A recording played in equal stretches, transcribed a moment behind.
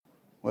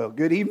Well,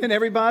 good evening,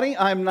 everybody.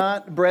 I'm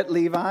not Brett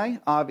Levi,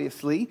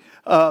 obviously.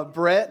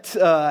 Brett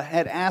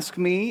had asked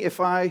me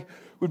if I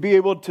would be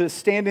able to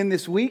stand in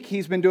this week.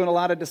 He's been doing a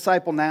lot of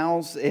Disciple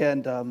Nows,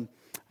 and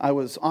I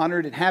was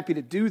honored and happy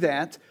to do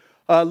that.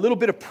 A little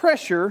bit of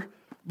pressure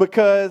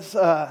because,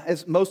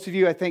 as most of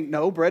you, I think,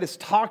 know, Brett has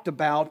talked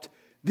about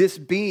this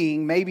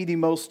being maybe the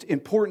most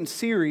important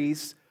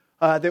series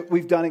that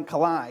we've done in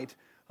Collide.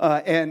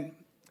 And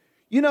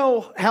you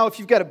know how if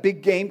you've got a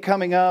big game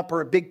coming up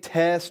or a big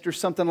test or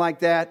something like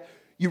that,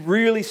 you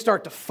really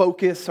start to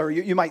focus, or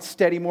you might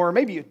study more, or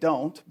maybe you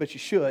don't, but you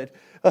should,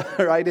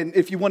 right? And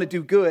if you want to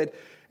do good.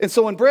 And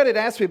so when Brett had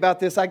asked me about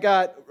this, I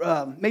got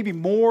maybe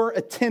more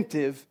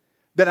attentive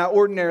than I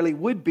ordinarily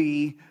would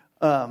be,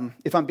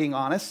 if I'm being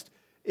honest,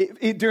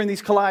 during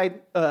these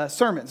Collide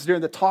sermons,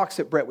 during the talks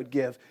that Brett would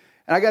give.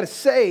 And I got to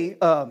say,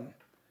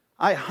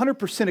 I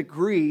 100%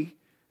 agree.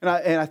 And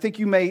I think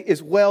you may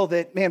as well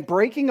that, man,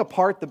 breaking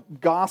apart the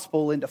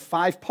gospel into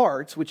 5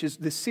 parts, which is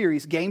this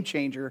series, Game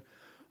Changer,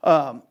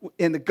 and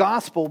the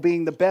gospel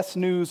being the best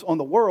news on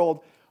the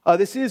world,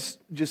 it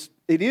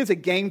is a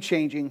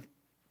game-changing,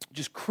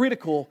 just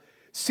critical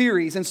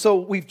series. And so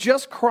we've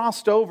just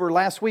crossed over.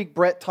 Last week,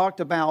 Brett talked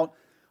about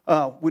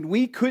when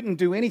we couldn't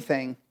do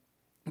anything,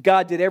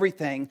 God did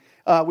everything,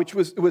 which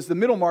was the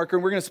middle marker.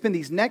 And we're going to spend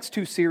these next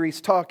 2 series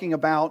talking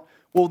about,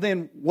 well,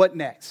 then what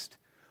next?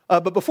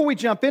 But before we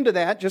jump into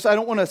that, I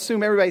don't want to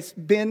assume everybody's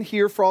been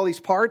here for all these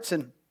parts,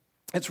 and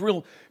it's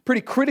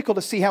pretty critical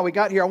to see how we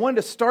got here. I wanted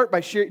to start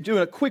by doing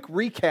a quick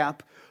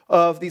recap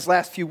of these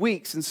last few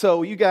weeks. And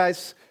so you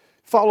guys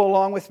follow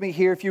along with me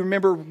here. If you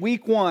remember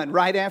week 1,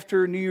 right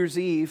after New Year's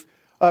Eve,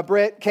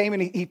 Brett came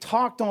and he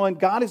talked on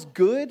God is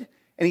good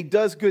and he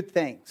does good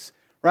things,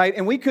 right?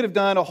 And we could have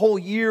done a whole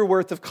year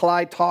worth of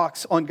Collide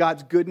talks on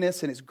God's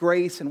goodness and his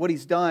grace and what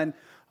he's done.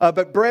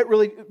 But Brett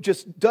really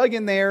just dug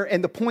in there,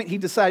 and the point he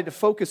decided to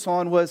focus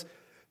on was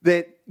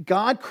that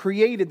God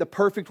created the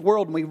perfect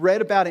world. And we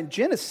read about in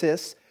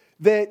Genesis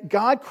that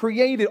God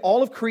created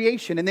all of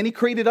creation, and then he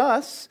created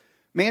us,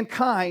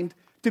 mankind,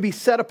 to be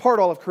set apart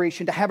all of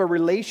creation, to have a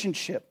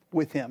relationship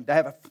with him, to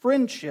have a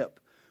friendship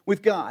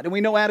with God. And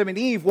we know Adam and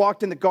Eve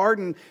walked in the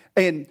garden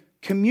and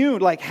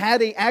communed, like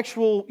had a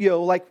actual,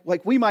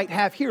 like we might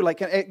have here, like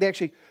they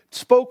actually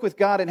spoke with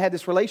God and had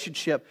this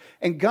relationship.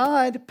 And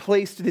God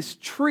placed this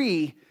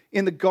tree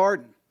in the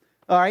garden,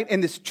 all right?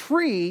 And this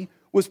tree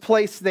was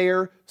placed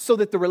there so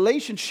that the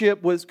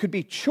relationship could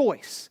be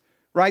choice,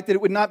 right? That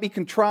it would not be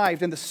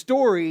contrived. And the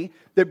story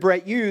that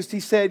Brett used, he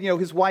said,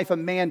 his wife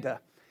Amanda,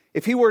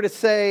 if he were to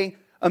say,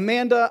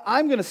 Amanda,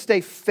 I'm going to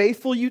stay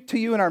faithful to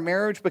you in our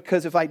marriage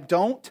because if I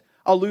don't,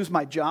 I'll lose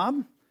my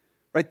job,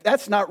 right?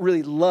 That's not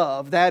really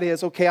love. That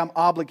is, okay, I'm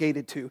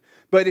obligated to.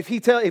 But if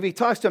he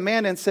talks to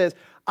Amanda and says,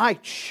 I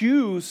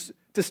choose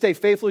to stay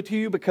faithful to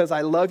you because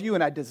I love you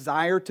and I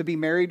desire to be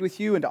married with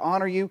you and to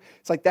honor you,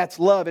 it's like that's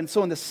love. And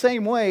so in the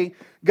same way,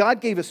 God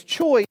gave us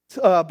choice,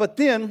 but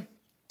then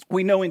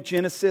we know in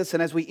Genesis,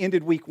 and as we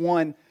ended week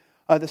 1,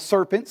 the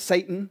serpent,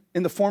 Satan,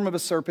 in the form of a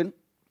serpent,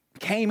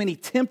 came and he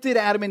tempted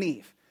Adam and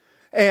Eve.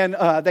 And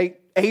they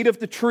ate of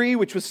the tree,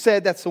 which was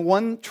said that's the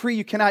one tree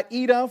you cannot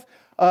eat of.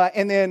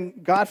 And then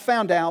God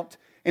found out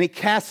and he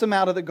cast them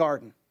out of the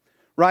garden,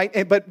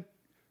 right? But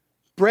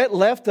Brett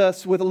left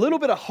us with a little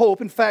bit of hope.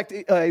 In fact,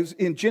 it was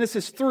in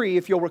Genesis 3,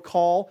 if you'll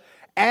recall,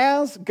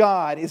 as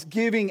God is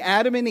giving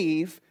Adam and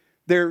Eve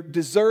their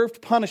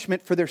deserved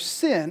punishment for their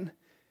sin,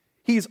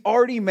 he's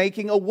already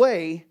making a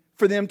way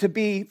for them to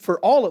be, for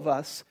all of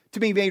us, to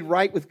be made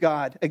right with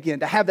God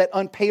again, to have that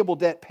unpayable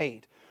debt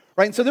paid,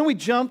 right? And so then we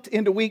jumped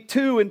into week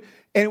 2, and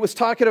it was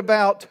talking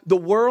about the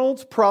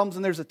world's problems,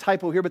 and there's a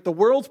typo here, but the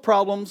world's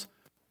problems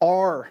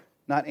are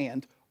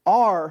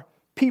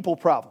people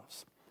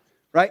problems.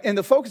 Right? And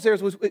the focus there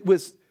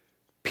was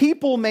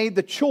people made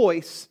the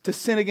choice to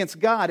sin against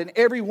God. And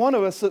every one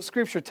of us, that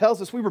Scripture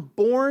tells us, we were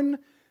born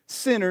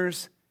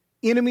sinners,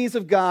 enemies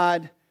of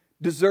God,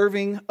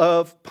 deserving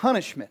of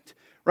punishment.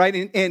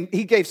 Right? And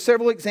he gave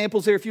several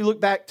examples there. If you look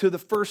back to the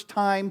first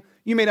time,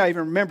 you may not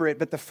even remember it,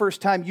 but the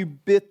first time you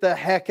bit the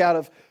heck out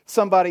of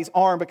somebody's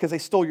arm because they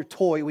stole your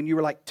toy when you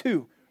were like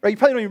 2. Right? You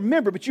probably don't even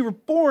remember, but you were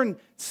born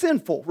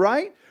sinful,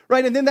 right?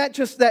 Right? And then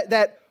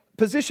that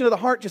position of the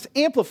heart just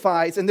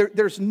amplifies, and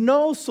there's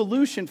no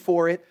solution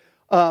for it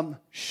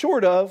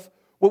short of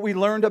what we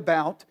learned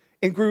about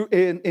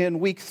in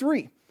week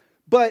 3.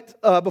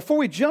 But before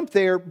we jump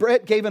there,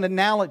 Brett gave an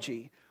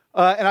analogy,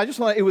 and I just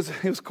want it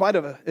was quite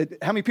how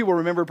many people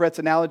remember Brett's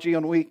analogy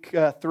on week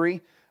 2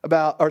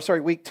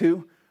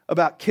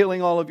 about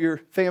killing all of your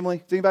family?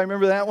 Does anybody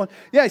remember that one?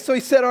 Yeah, so he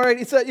said, all right,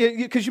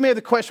 because you may have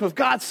the question of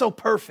God's so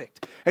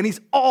perfect and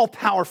he's all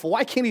powerful.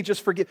 Why can't he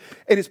just forgive?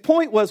 And his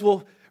point was,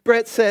 well,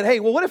 Brett said,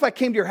 hey, well, what if I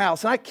came to your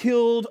house and I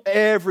killed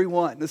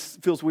everyone? This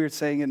feels weird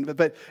saying it,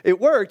 but it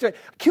worked. Right?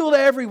 I killed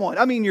everyone.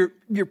 I mean,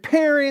 your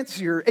parents,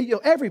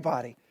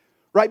 everybody,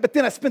 right? But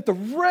then I spent the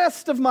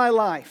rest of my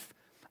life.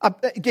 I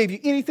gave you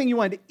anything you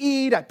wanted to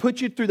eat. I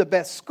put you through the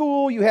best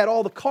school. You had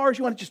all the cars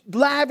you wanted. Just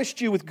lavished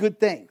you with good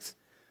things,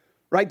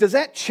 right? Does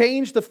that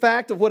change the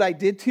fact of what I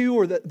did to you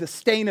or the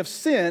stain of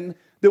sin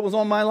that was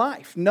on my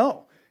life?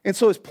 No. And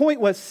so his point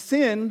was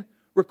sin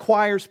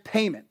requires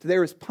payment.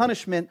 There is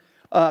punishment,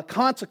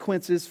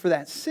 consequences for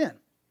that sin.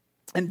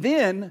 And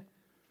then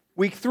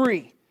week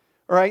 3,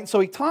 all right? So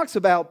he talks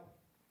about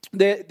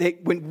that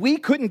when we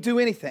couldn't do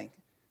anything,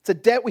 it's a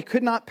debt we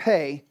could not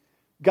pay,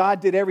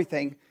 God did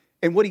everything.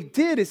 And what he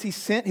did is he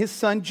sent his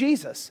son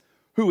Jesus,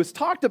 who was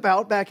talked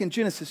about back in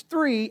Genesis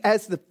 3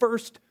 as the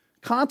first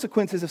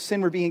consequences of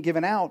sin were being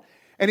given out.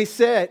 And he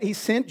said, he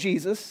sent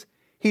Jesus.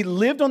 He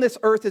lived on this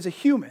earth as a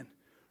human,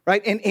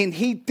 right? And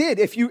he did.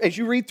 As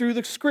you read through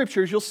the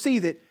scriptures, you'll see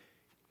that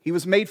he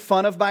was made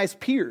fun of by his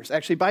peers,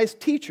 actually by his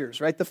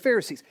teachers, right? The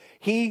Pharisees.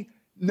 He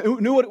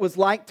knew what it was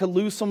like to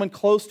lose someone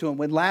close to him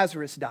when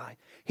Lazarus died.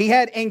 He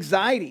had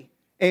anxiety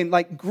and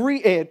like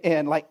grief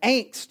and like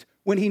angst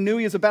when he knew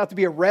he was about to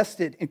be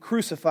arrested and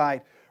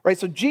crucified, right?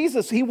 So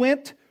Jesus, he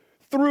went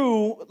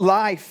through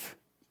life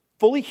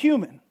fully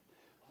human,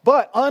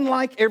 but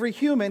unlike every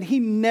human, he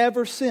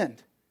never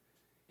sinned.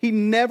 He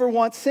never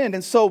once sinned.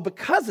 And so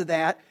because of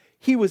that,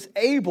 he was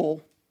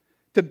able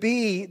to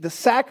be the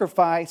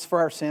sacrifice for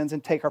our sins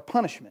and take our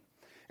punishment.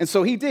 And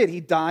so he did. He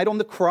died on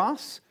the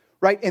cross,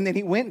 right? And then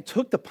he went and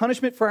took the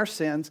punishment for our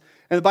sins.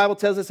 And the Bible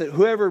tells us that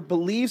whoever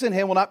believes in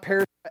him will not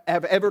perish, but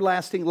have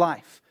everlasting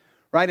life,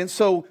 right? And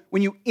so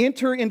when you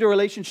enter into a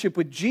relationship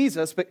with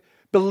Jesus, but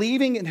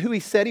believing in who he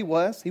said he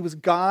was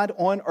God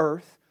on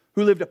earth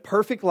who lived a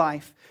perfect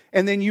life,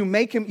 and then you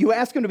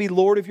ask him to be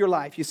Lord of your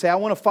life. You say, I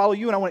want to follow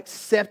you and I want to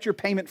accept your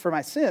payment for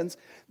my sins.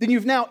 Then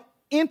you've now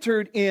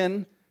entered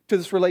into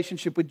this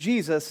relationship with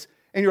Jesus,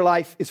 and your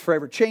life is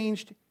forever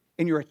changed,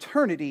 and your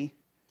eternity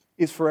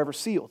is forever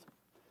sealed.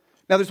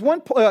 Now, there's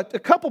a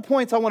couple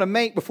points I want to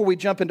make before we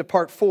jump into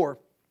part 4,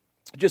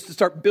 just to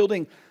start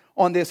building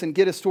on this and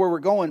get us to where we're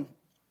going.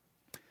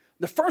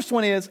 The first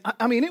one is,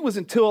 it was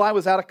until I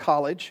was out of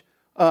college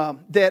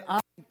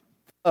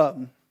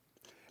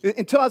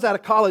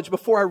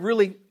before I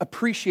really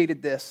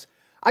appreciated this.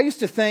 I used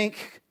to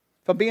think,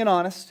 if I'm being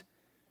honest,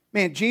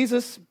 man,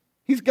 Jesus,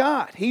 he's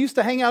God. He used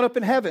to hang out up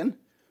in heaven,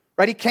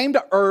 right? He came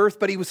to earth,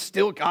 but he was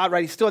still God,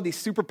 right? He still had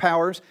these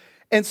superpowers.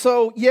 And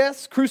so,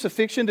 yes,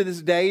 crucifixion to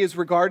this day is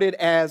regarded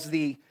as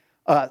the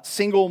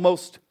single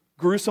most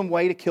gruesome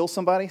way to kill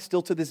somebody,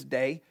 still to this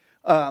day.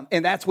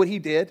 And that's what he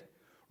did,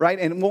 right?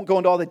 And won't go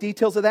into all the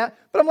details of that.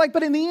 But I'm like,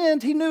 but in the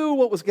end, he knew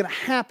what was going to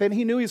happen.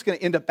 He knew he was going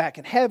to end up back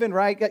in heaven,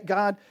 right?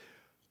 God.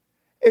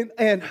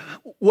 And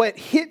what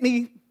hit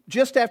me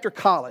just after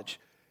college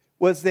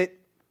was that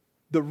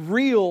the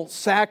real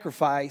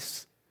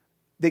sacrifice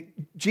that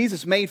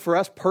Jesus made for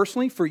us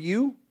personally, for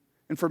you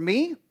and for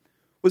me,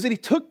 was that he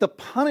took the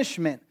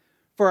punishment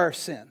for our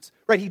sins,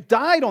 right? He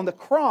died on the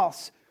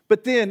cross,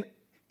 but then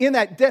in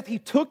that death, he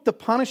took the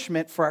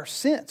punishment for our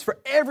sins, for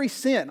every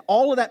sin,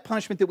 all of that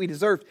punishment that we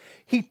deserved.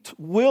 He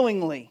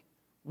willingly,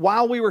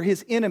 while we were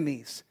his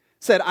enemies,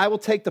 said, I will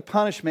take the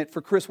punishment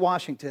for Chris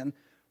Washington,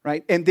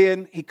 right? And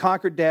then he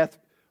conquered death,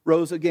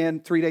 rose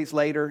again 3 days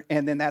later,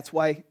 and then that's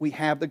why we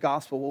have the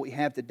gospel, what we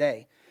have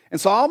today. And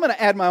so I'm going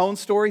to add my own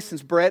story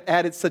since Brett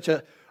added such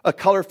a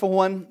colorful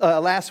one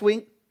last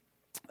week.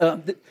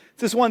 This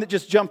is one that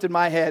just jumped in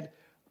my head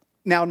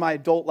now in my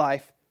adult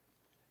life.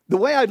 The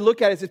way I'd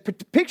look at it is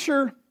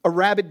picture a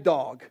rabid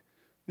dog.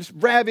 This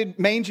rabid,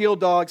 mangy old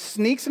dog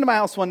sneaks into my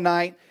house one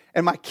night,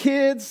 and my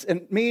kids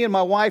and me and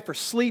my wife are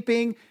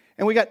sleeping,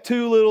 and we got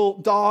 2 little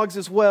dogs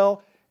as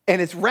well. And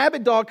this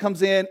rabid dog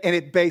comes in, and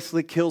it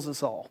basically kills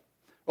us all.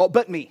 Well,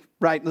 but me,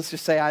 right? Let's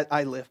just say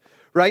I live,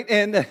 right?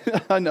 And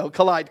I know,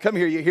 Collide, come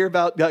here. You hear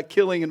about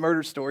killing and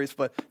murder stories,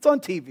 but it's on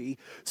TV.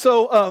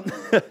 So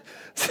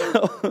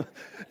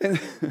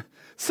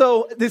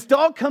this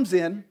dog comes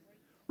in,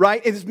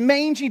 right? It's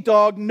mangy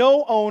dog,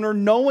 no owner,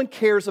 no one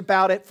cares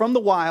about it from the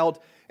wild,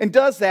 and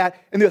does that.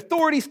 And the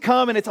authorities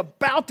come, and it's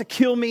about to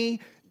kill me.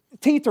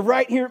 Teeth are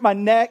right here at my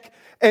neck.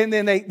 And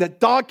then the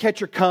dog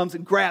catcher comes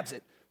and grabs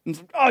it. And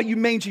says, oh, you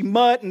mangy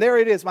mutt. And there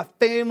it is. My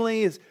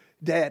family is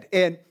dead.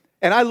 And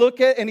I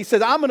look at it, and he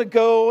says, I'm going to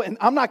go, and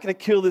I'm not going to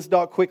kill this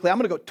dog quickly. I'm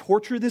going to go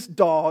torture this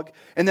dog,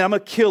 and then I'm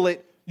going to kill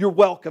it. You're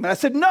welcome. And I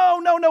said, no,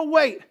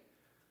 wait.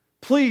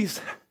 Please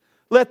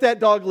let that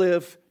dog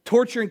live.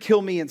 Torture and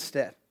kill me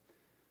instead.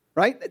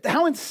 Right?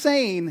 How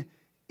insane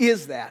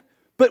is that?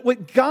 But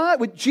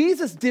what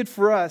Jesus did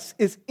for us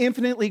is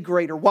infinitely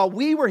greater. While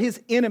we were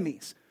his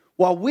enemies,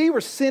 while we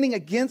were sinning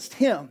against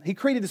him, he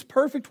created this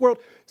perfect world,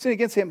 sinning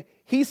against him.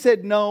 He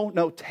said,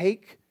 no,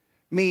 take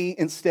me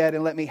instead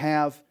and let me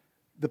have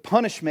the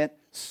punishment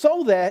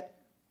so that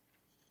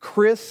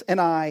Chris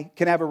and I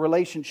can have a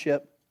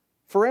relationship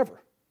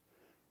forever.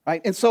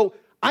 Right? And so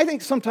I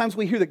think sometimes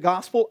we hear the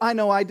gospel, I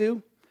know I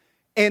do,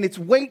 and its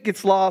weight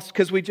gets lost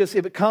because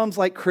it becomes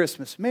like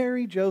Christmas.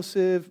 Mary,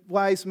 Joseph,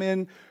 wise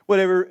men,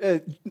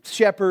 whatever,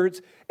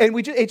 shepherds. And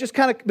it just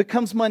kind of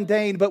becomes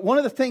mundane. But one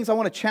of the things I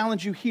want to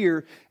challenge you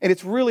here, and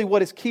it's really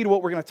what is key to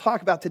what we're going to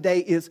talk about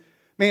today is,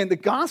 man, the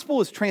gospel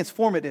is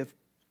transformative.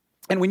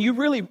 And when you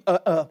really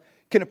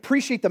can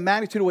appreciate the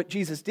magnitude of what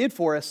Jesus did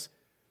for us,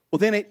 well,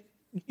 then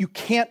you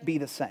can't be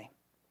the same.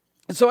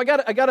 And so I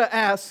got to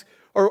ask,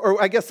 or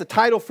I guess the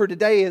title for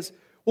today is,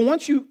 well,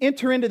 once you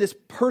enter into this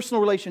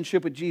personal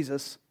relationship with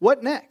Jesus,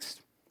 what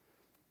next?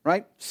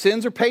 Right?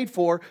 Sins are paid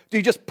for. Do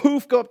you just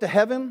poof go up to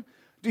heaven?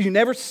 Do you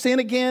never sin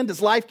again?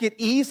 Does life get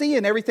easy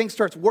and everything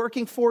starts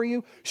working for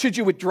you? Should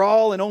you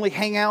withdraw and only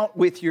hang out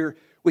with your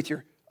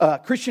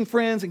Christian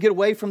friends and get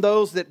away from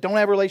those that don't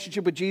have a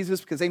relationship with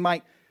Jesus because they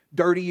might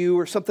dirty you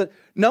or something?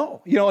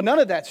 No, none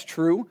of that's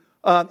true.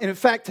 And in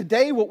fact,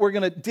 today what we're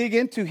going to dig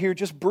into here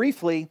just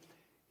briefly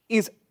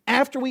is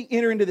after we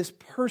enter into this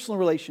personal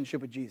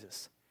relationship with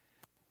Jesus,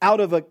 out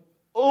of an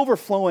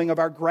overflowing of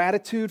our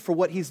gratitude for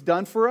what he's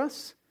done for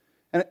us,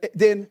 and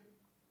then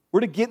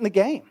we're to get in the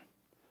game,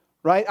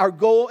 right? Our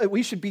goal,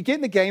 we should be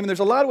getting the game, and there's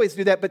a lot of ways to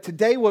do that, but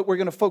today what we're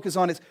going to focus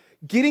on is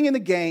getting in the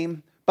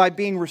game by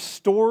being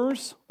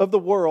restorers of the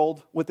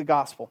world with the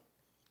gospel.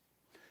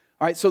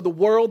 All right, so the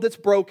world that's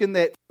broken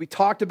that we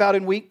talked about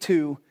in week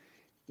 2,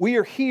 we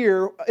are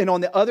here, and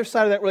on the other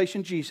side of that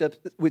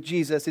relationship with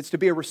Jesus, it's to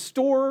be a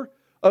restorer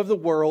of the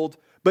world,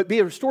 but be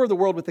a restorer of the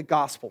world with the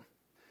gospel.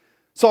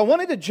 So I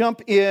wanted to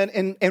jump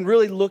in and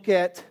really look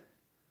at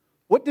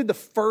what did the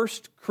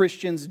first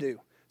Christians do.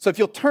 So if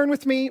you'll turn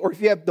with me, or if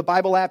you have the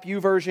Bible app,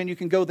 YouVersion, you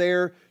can go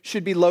there,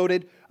 should be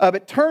loaded.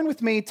 But turn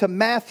with me to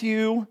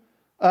Matthew,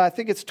 I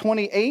think it's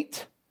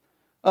 28,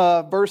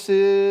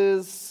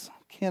 verses,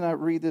 can I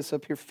read this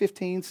up here,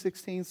 15,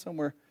 16,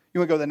 somewhere. You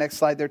want to go to the next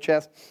slide there,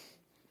 Chess?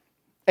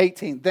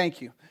 18,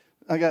 thank you.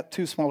 I got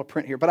too small a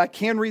print here, but I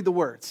can read the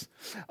words.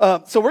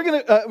 So we're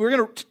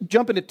gonna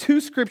jump into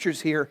 2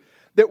 scriptures here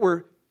that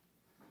were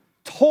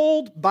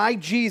told by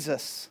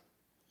Jesus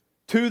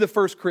to the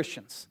first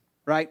Christians,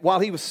 right? While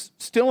he was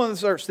still on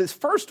this earth. This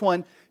first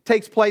one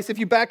takes place, if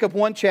you back up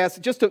one chapter,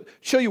 just to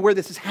show you where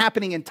this is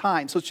happening in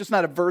time. So it's just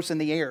not a verse in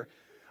the air.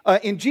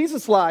 In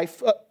Jesus'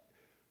 life,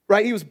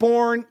 right, he was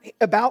born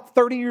about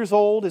 30 years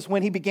old is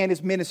when he began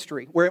his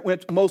ministry, where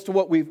most of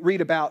what we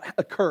read about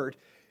occurred.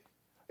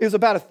 It was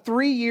about a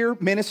 3-year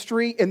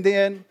ministry, and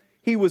then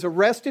he was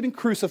arrested and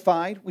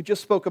crucified. We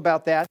just spoke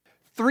about that.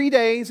 3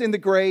 days in the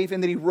grave,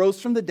 and then he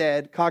rose from the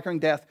dead, conquering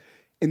death.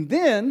 And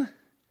then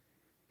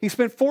he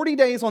spent 40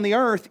 days on the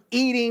earth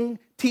eating,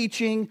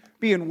 teaching,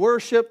 being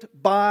worshiped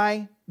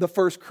by the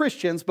first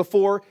Christians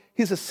before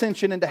his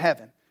ascension into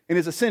heaven. And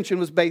his ascension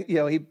was,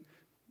 he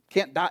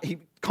can't die. He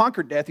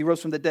conquered death. He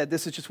rose from the dead.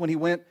 This is just when he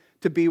went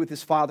to be with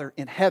his Father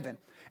in heaven.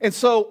 And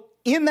so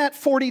in that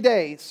 40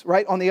 days,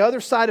 right, on the other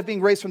side of being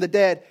raised from the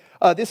dead,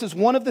 this is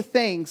one of the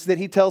things that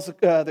he tells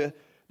the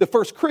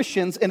first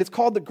Christians, and it's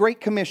called the Great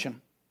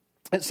Commission.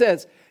 It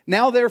says,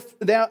 now,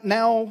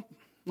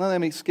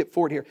 let me skip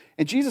forward here.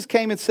 And Jesus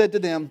came and said to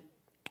them,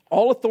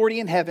 all authority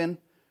in heaven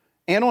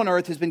and on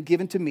earth has been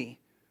given to me.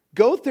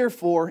 Go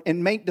therefore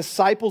and make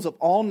disciples of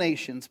all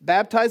nations,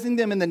 baptizing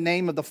them in the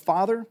name of the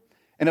Father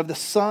and of the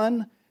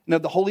Son and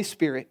of the Holy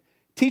Spirit,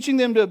 teaching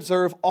them to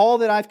observe all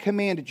that I've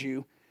commanded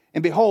you.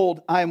 And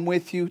behold, I am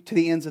with you to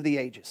the ends of the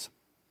ages.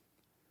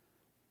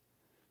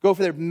 Go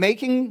for there,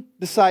 making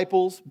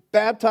disciples,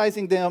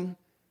 baptizing them,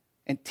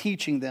 and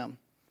teaching them.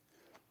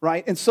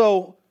 Right? And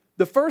so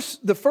this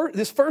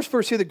first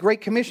verse here, the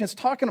Great Commission, is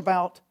talking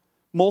about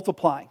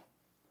multiplying.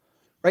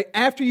 Right?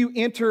 After you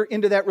enter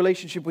into that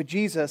relationship with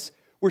Jesus,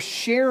 we're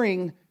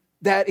sharing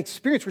that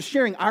experience. We're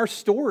sharing our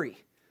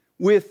story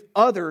with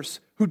others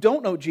who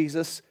don't know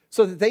Jesus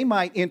so that they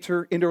might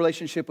enter into a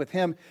relationship with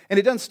him. And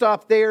it doesn't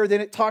stop there.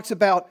 Then it talks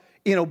about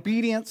in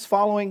obedience,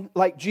 following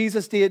like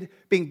Jesus did,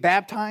 being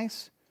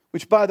baptized,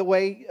 which, by the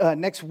way,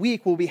 next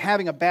week we'll be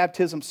having a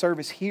baptism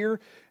service here.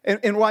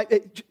 And why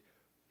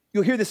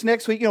you'll hear this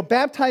next week.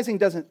 Baptizing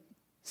doesn't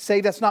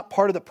say that's not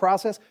part of the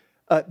process.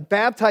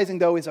 Baptizing,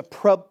 though, is a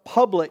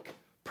public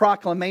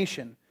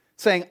proclamation,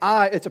 saying,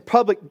 it's a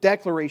public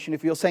declaration,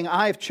 if you will, saying,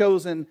 I have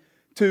chosen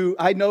to,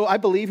 I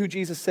believe who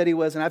Jesus said he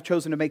was, and I've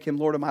chosen to make him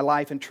Lord of my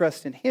life and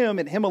trust in him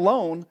and him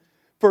alone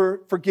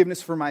for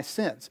forgiveness for my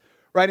sins.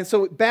 Right? And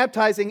so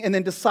baptizing and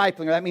then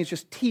discipling, that means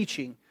just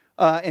teaching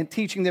and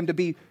teaching them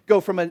to go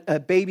from a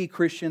baby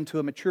Christian to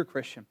a mature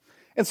Christian.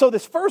 And so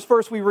this first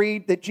verse we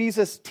read that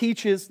Jesus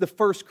teaches the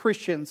first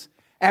Christians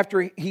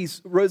after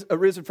he's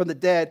arisen from the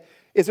dead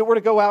is that we're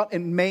to go out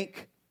and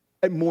make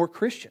more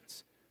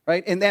Christians,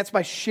 right? And that's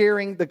by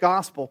sharing the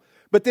gospel.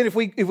 But then if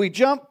we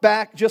jump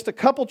back just a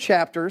couple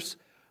chapters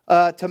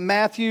to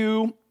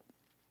Matthew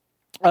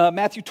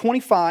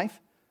 25,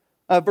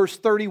 verse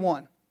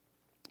 31.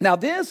 Now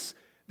this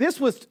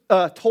was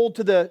told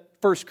to the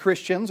first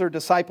Christians or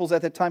disciples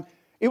at that time.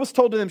 It was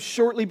told to them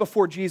shortly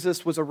before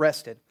Jesus was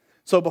arrested.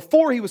 So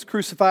before he was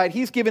crucified,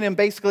 he's given him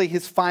basically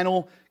his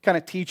final kind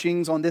of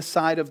teachings on this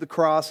side of the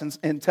cross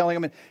and telling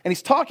them. And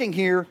he's talking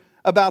here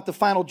about the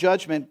final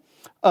judgment.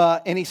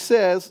 And he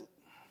says,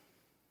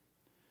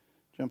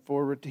 jump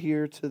forward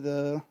here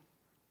to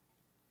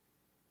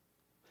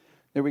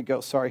there we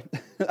go, sorry.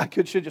 I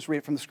should just read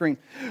it from the screen.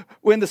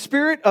 When the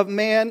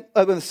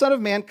Son of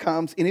Man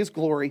comes in his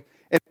glory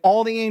and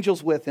all the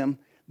angels with him,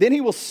 then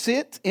he will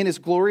sit in his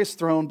glorious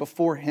throne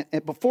before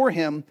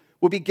him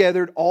will be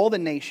gathered all the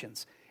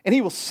nations. And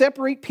he will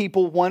separate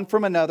people one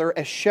from another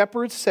as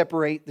shepherds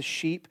separate the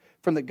sheep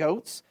from the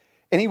goats.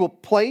 And he will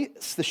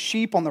place the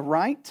sheep on the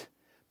right,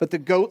 but the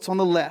goats on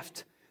the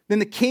left. Then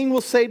the king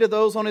will say to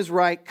those on his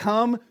right,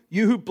 come,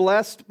 you who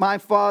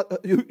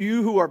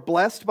are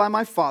blessed by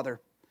my Father,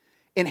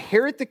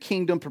 inherit the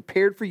kingdom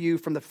prepared for you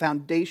from the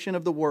foundation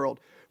of the world.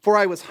 For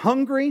I was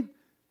hungry,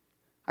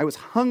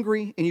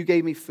 and you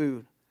gave me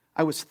food.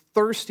 I was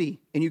thirsty,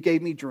 and you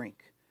gave me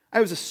drink.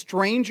 I was a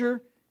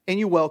stranger, and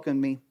you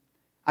welcomed me.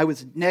 I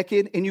was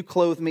naked, and you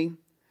clothed me.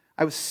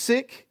 I was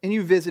sick, and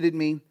you visited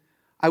me.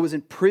 I was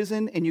in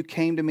prison, and you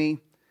came to me.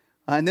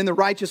 And then the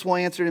righteous will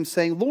answer him,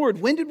 saying,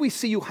 Lord, when did we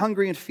see you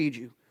hungry and feed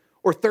you,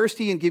 or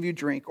thirsty and give you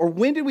drink? Or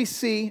when did we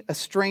see a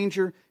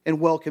stranger and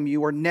welcome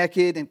you, or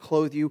naked and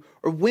clothe you?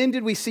 Or when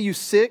did we see you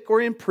sick or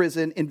in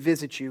prison and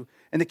visit you?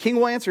 And the king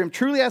will answer him,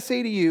 truly I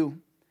say to you,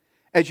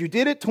 as you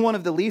did it to one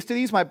of the least of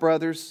these, my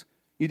brothers,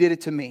 you did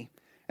it to me.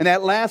 And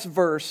that last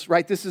verse,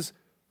 right, this is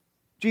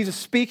Jesus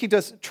speaking to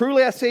us,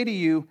 truly I say to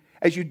you,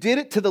 as you did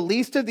it to the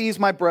least of these,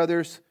 my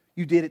brothers,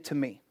 you did it to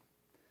me.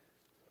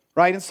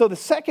 Right, and so the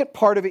second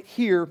part of it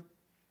here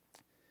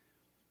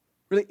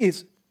really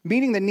is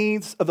meeting the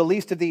needs of the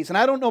least of these. And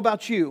I don't know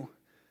about you,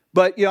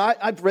 but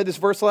I've read this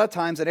verse a lot of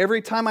times, that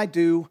every time I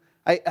do,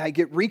 I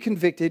get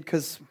reconvicted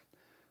because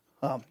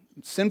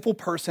sinful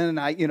person, and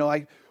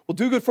I will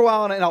do good for a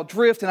while and I'll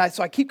drift, and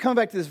so I keep coming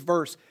back to this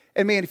verse.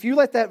 And man, if you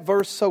let that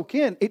verse soak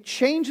in, it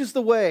changes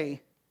the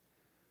way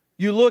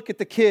you look at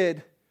the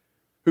kid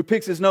who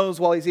picks his nose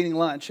while he's eating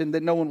lunch and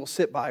that no one will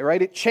sit by,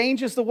 right? It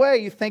changes the way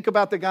you think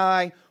about the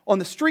guy on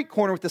the street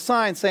corner with the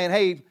sign saying,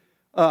 hey,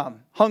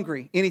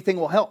 hungry, anything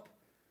will help.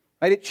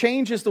 Right? It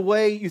changes the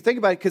way you think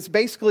about it, because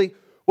basically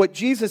what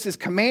Jesus is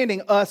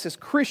commanding us as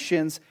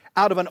Christians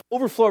out of an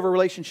overflow of a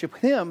relationship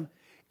with Him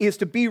is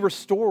to be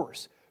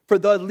restorers for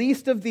the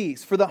least of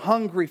these, for the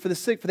hungry, for the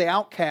sick, for the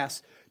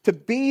outcast, to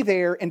be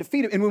there and to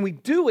feed them. And when we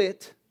do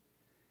it,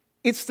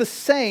 it's the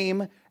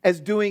same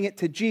as doing it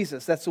to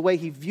Jesus. That's the way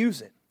He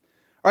views it.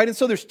 All right, and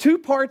so there's two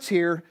parts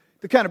here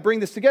to kind of bring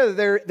this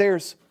together.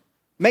 There's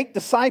make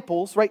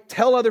disciples, right?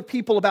 Tell other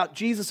people about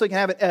Jesus so you can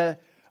have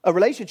a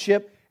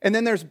relationship. And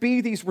then there's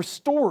be these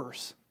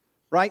restorers,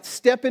 right?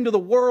 Step into the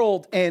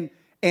world and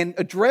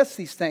address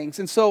these things.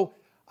 And so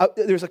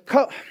there's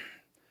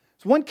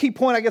one key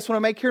point I guess I want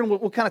to make here, and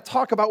we'll kind of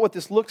talk about what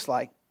this looks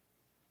like.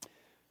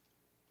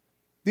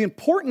 The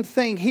important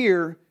thing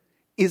here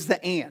is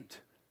the and,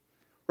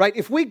 right?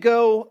 If we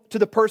go to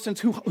the person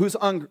who's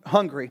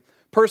hungry,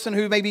 person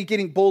who may be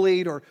getting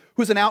bullied, or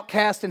who's an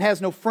outcast and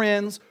has no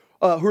friends,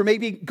 who are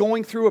maybe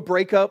going through a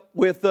breakup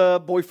with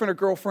a boyfriend or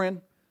girlfriend,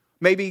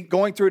 maybe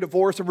going through a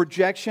divorce or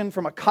rejection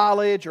from a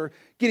college, or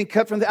getting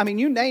cut from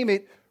you name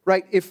it,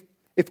 right? If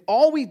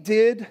all we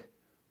did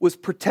was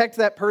protect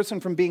that person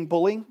from being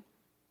bullied,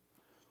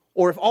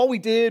 or if all we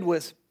did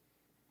was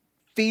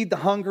feed the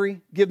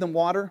hungry, give them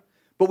water,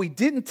 but we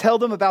didn't tell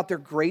them about their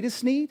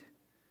greatest need,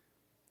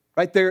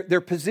 right? Their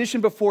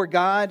position before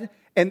God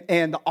and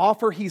the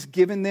offer He's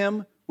given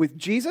them with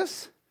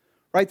Jesus,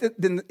 right?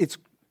 Then it's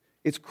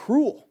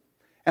cruel.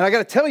 And I got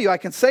to tell you, I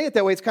can say it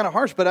that way. It's kind of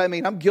harsh, but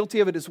I'm guilty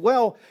of it as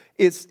well.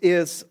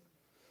 Is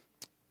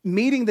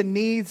meeting the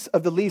needs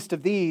of the least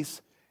of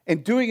these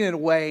and doing it in a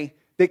way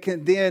that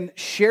can then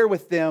share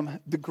with them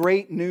the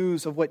great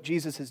news of what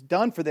Jesus has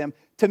done for them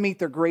to meet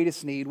their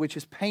greatest need, which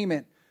is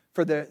payment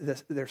for their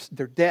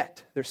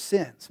debt, their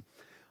sins.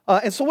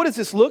 And so what does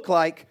this look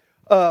like?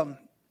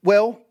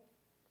 Well,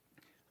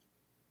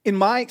 in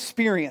my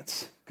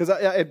experience, because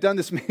I've done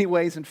this many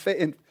ways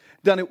and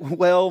done it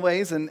well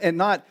ways and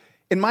not,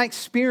 in my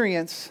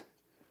experience,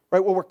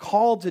 right, what we're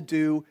called to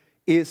do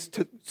is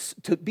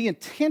to be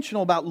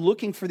intentional about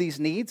looking for these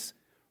needs,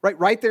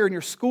 right there in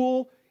your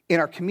school, in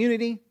our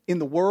community, in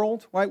the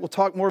world, right? We'll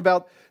talk more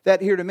about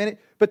that here in a minute.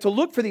 But to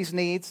look for these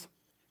needs,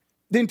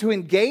 then to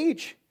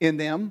engage in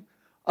them,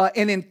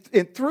 and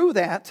through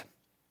that,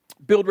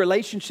 build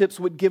relationships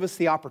would give us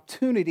the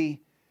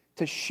opportunity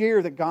to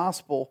share the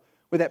gospel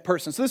with that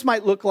person. So this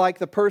might look like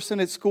the person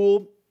at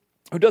school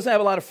who doesn't have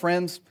a lot of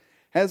friends,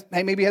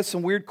 maybe has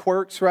some weird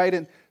quirks, right?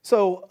 And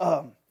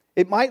so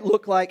it might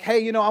look like,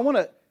 hey, I want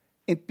to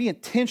be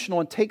intentional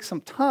and take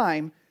some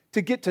time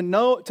to get to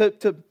know,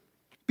 to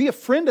be a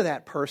friend of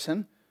that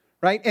person,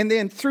 right? And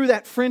then through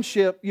that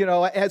friendship,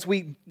 as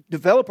we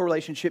develop a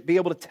relationship, be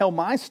able to tell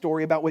my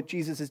story about what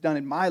Jesus has done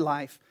in my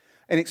life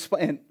and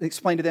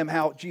explain to them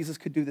how Jesus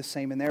could do the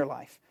same in their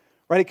life,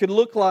 right? It could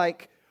look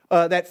like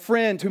that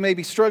friend who may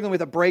be struggling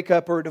with a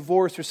breakup or a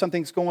divorce or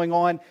something's going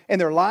on in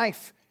their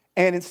life,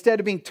 and instead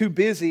of being too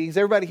busy, is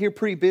everybody here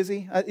pretty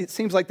busy? It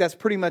seems like that's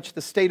pretty much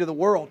the state of the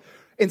world.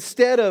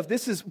 Instead of,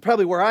 this is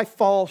probably where I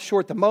fall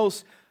short the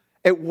most,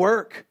 at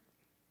work,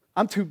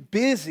 I'm too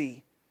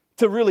busy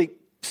to really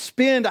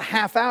spend a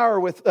half hour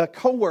with a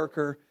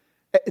coworker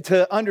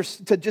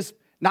to just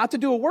not to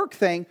do a work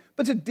thing,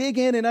 but to dig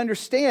in and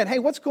understand, hey,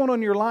 what's going on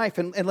in your life,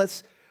 and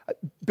let's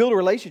build a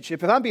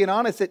relationship. If I'm being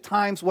honest, at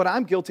times what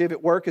I'm guilty of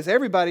at work is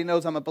everybody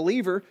knows I'm a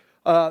believer.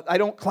 I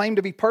don't claim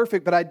to be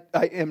perfect, but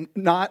I am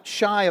not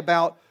shy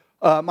about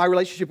my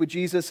relationship with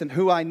Jesus and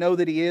who I know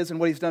that He is and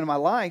what He's done in my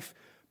life.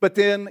 But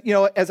then,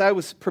 as I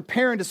was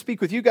preparing to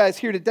speak with you guys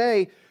here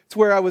today, it's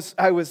where I was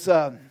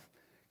kind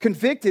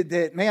convicted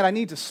that, man, I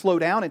need to slow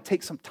down and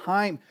take some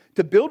time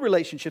to build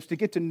relationships, to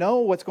get to know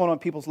what's going on in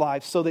people's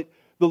lives so that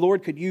the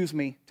Lord could use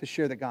me to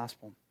share the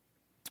gospel.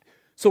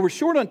 So we're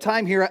short on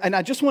time here, and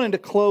I just wanted to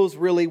close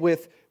really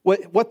with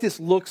what this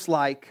looks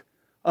like,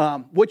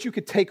 what you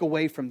could take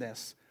away from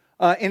this.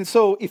 And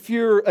so if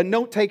you're a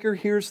note taker,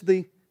 here's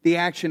the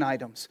action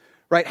items,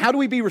 right? How do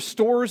we be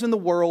restorers in the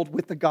world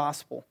with the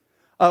gospel?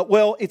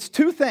 Well, it's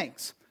two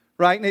things,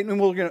 right? And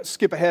we're going to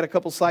skip ahead a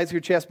couple slides here,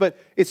 Chess, but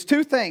it's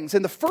two things.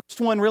 And the first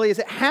one really is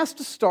it has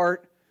to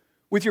start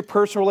with your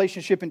personal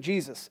relationship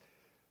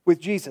with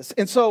Jesus.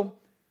 And so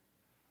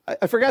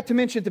I forgot to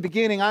mention at the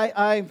beginning,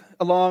 I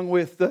along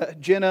with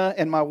Jenna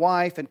and my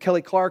wife and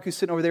Kelly Clark, who's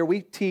sitting over there,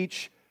 we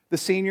teach the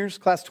seniors,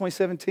 class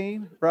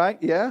 2017, right?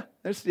 Yeah,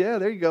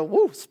 there you go.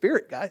 Woo,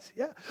 spirit, guys,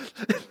 yeah.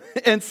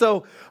 And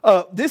so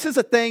this is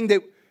a thing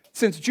that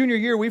since junior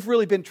year, we've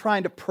really been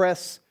trying to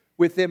press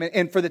with them.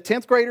 And for the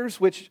 10th graders,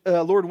 which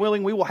Lord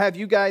willing, we will have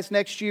you guys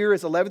next year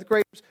as 11th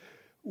graders,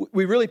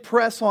 we really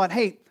press on,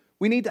 hey,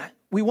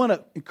 we want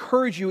to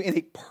encourage you in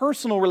a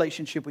personal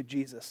relationship with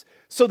Jesus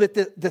so that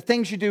the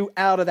things you do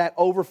out of that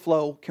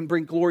overflow can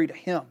bring glory to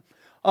Him.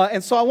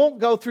 And so I won't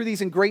go through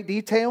these in great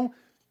detail.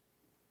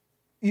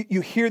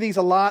 You hear these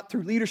a lot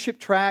through leadership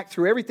track,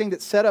 through everything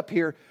that's set up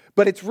here,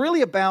 but it's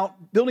really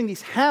about building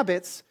these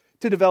habits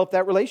to develop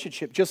that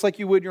relationship, just like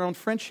you would your own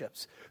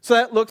friendships. So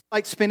that looks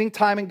like spending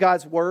time in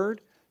God's Word.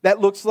 That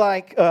looks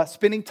like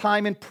spending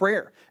time in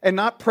prayer. And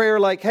not prayer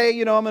like, hey,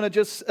 I'm going to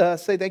just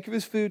say thank you for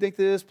this food, thank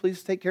you for this,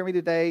 please take care of me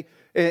today,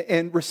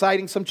 and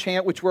reciting some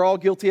chant, which we're all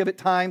guilty of at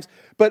times.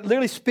 But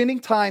literally spending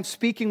time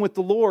speaking with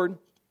the Lord,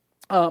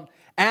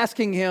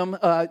 asking Him,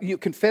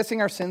 confessing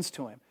our sins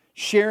to Him,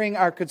 sharing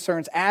our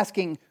concerns,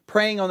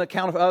 praying on the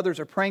account of others,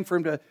 or praying for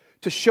Him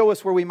to show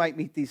us where we might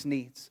meet these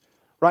needs.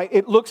 Right?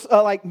 It looks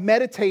like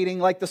meditating,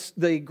 like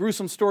the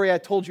gruesome story I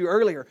told you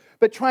earlier,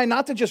 but trying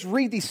not to just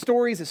read these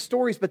stories as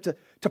stories, but to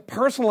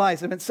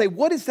personalize them and say,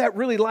 what is that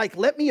really like?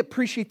 Let me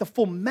appreciate the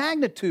full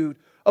magnitude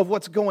of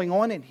what's going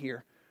on in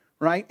here,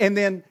 right? And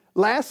then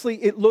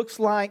lastly, it looks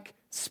like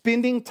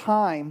spending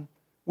time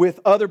with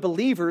other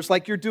believers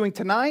like you're doing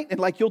tonight and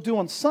like you'll do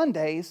on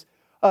Sundays,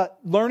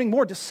 learning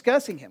more,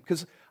 discussing Him.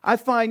 Because I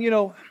find,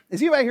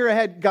 has anybody here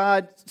had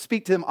God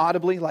speak to them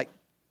audibly, like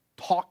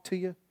talk to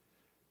you?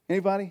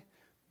 Anybody?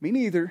 Me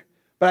neither.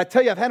 But I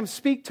tell you, I've had Him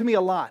speak to me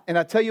a lot. And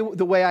I tell you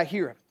the way I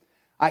hear Him.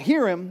 I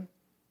hear Him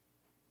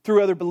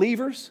through other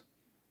believers,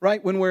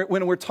 right? When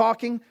we're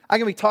talking, I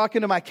can be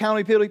talking to my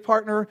accountability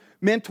partner,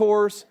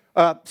 mentors,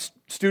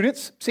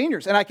 students,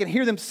 seniors, and I can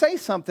hear them say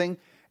something,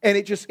 and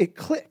it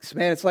clicks,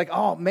 man. It's like,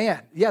 oh,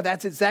 man, yeah,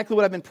 that's exactly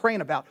what I've been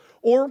praying about.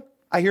 Or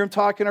I hear Him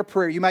talk in our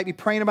prayer. You might be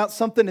praying about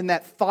something, and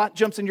that thought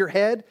jumps in your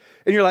head,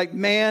 and you're like,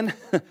 man,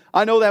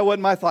 I know that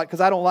wasn't my thought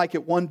because I don't like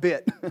it one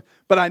bit,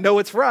 but I know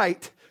it's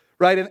right.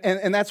 Right,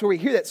 and that's where we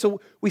hear that.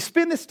 So we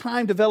spend this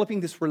time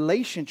developing this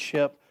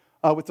relationship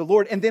with the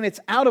Lord, and then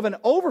it's out of an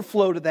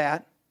overflow to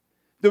that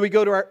we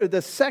go to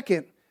the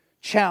second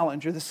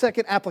challenge, or the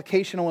second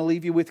application I want to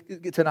leave you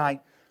with tonight,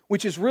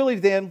 which is really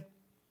then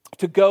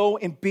to go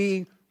and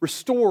be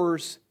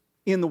restorers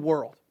in the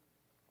world,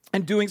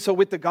 and doing so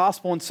with the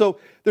gospel. And so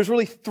there's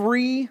really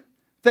three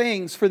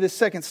things for this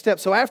second step.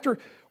 So after,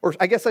 or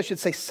I guess I should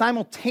say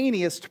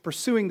simultaneous to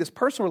pursuing this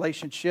personal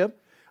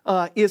relationship,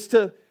 is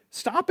to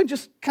stop and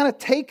just kind of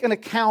take an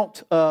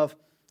account of,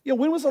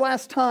 when was the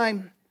last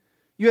time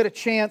you had a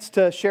chance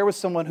to share with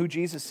someone who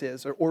Jesus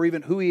is, or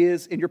even who He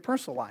is in your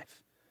personal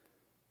life,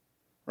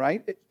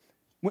 right?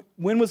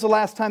 When was the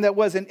last time that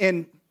was?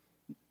 And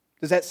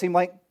does that seem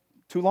like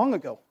too long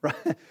ago,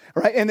 right?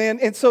 Right?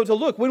 And so to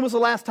look, when was the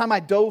last time I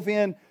dove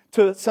in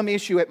to some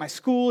issue at my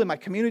school, in my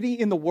community,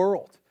 in the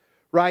world,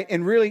 right?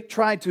 And really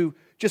tried to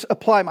just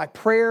apply my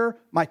prayer,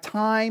 my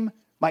time,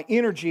 my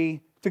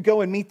energy to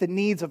go and meet the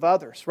needs of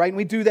others, right? And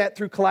we do that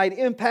through Collide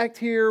Impact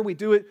here. We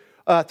do it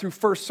through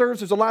First Serves.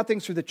 There's a lot of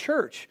things through the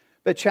church.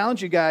 But I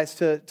challenge you guys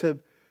to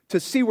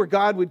see where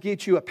God would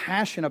get you a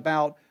passion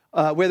about,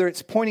 whether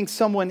it's pointing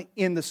someone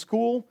in the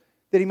school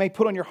that He may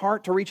put on your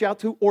heart to reach out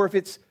to, or if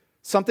it's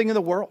something in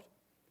the world,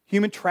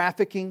 human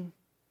trafficking,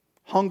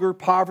 hunger,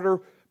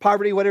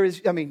 poverty, whatever it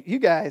is. I mean, you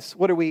guys,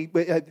 what are we,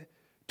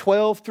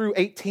 12 through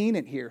 18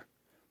 in here?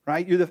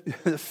 Right? You're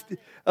the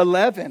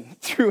 11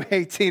 through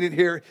 18 in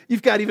here.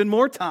 You've got even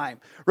more time.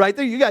 Right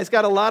there, you guys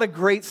got a lot of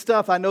great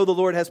stuff I know the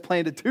Lord has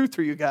planned to do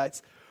through you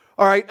guys.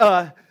 All right.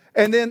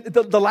 And then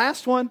the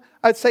last one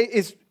I'd say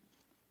is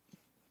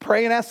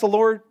pray and ask the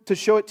Lord to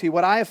show it to you.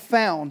 What I have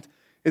found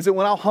is that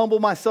when I'll humble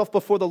myself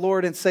before the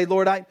Lord and say,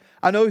 Lord, I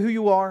know who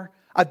you are.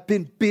 I've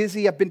been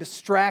busy. I've been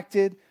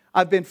distracted.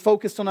 I've been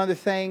focused on other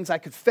things. I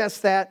confess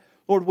that.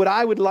 Lord, what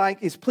I would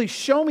like is please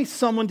show me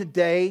someone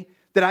today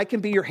that I can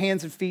be your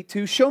hands and feet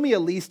to. Show me a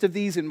list of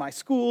these in my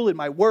school, in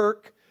my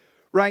work,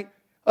 right?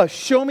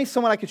 Show me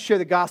someone I could share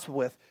the gospel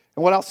with.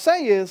 And what I'll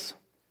say is,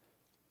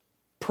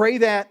 pray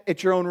that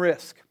at your own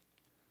risk,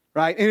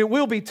 right? And it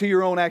will be to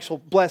your own actual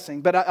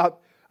blessing. But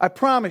I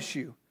promise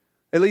you,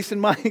 at least in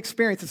my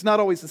experience, it's not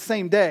always the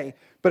same day.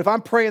 But if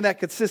I'm praying that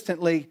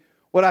consistently,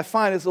 what I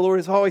find is the Lord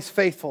is always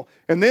faithful.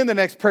 And then the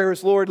next prayer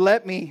is, Lord,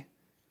 let me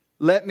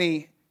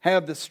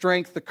have the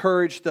strength, the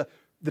courage, the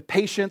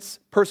patience,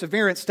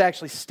 perseverance to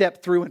actually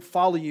step through and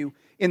follow you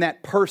in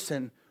that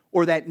person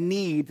or that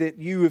need that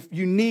you have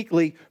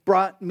uniquely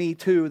brought me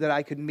to that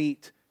I could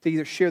meet, to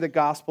either share the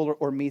gospel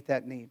or meet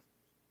that need.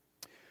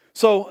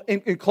 So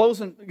in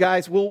closing,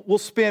 guys,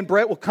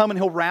 Brett will come and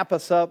he'll wrap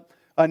us up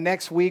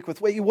next week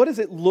with what does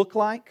it look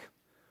like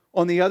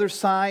on the other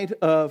side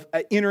of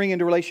entering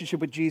into relationship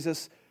with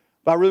Jesus.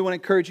 But I really want to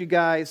encourage you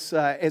guys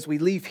as we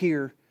leave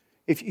here,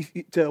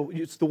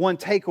 it's the one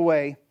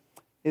takeaway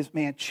is,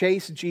 man,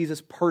 chase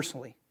Jesus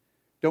personally.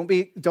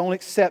 Don't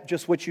accept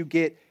just what you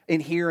get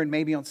in here and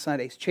maybe on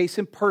Sundays. Chase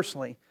Him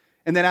personally.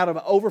 And then out of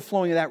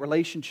overflowing of that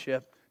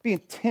relationship, be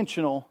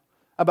intentional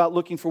about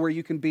looking for where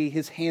you can be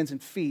His hands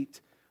and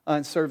feet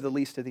and serve the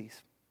least of these.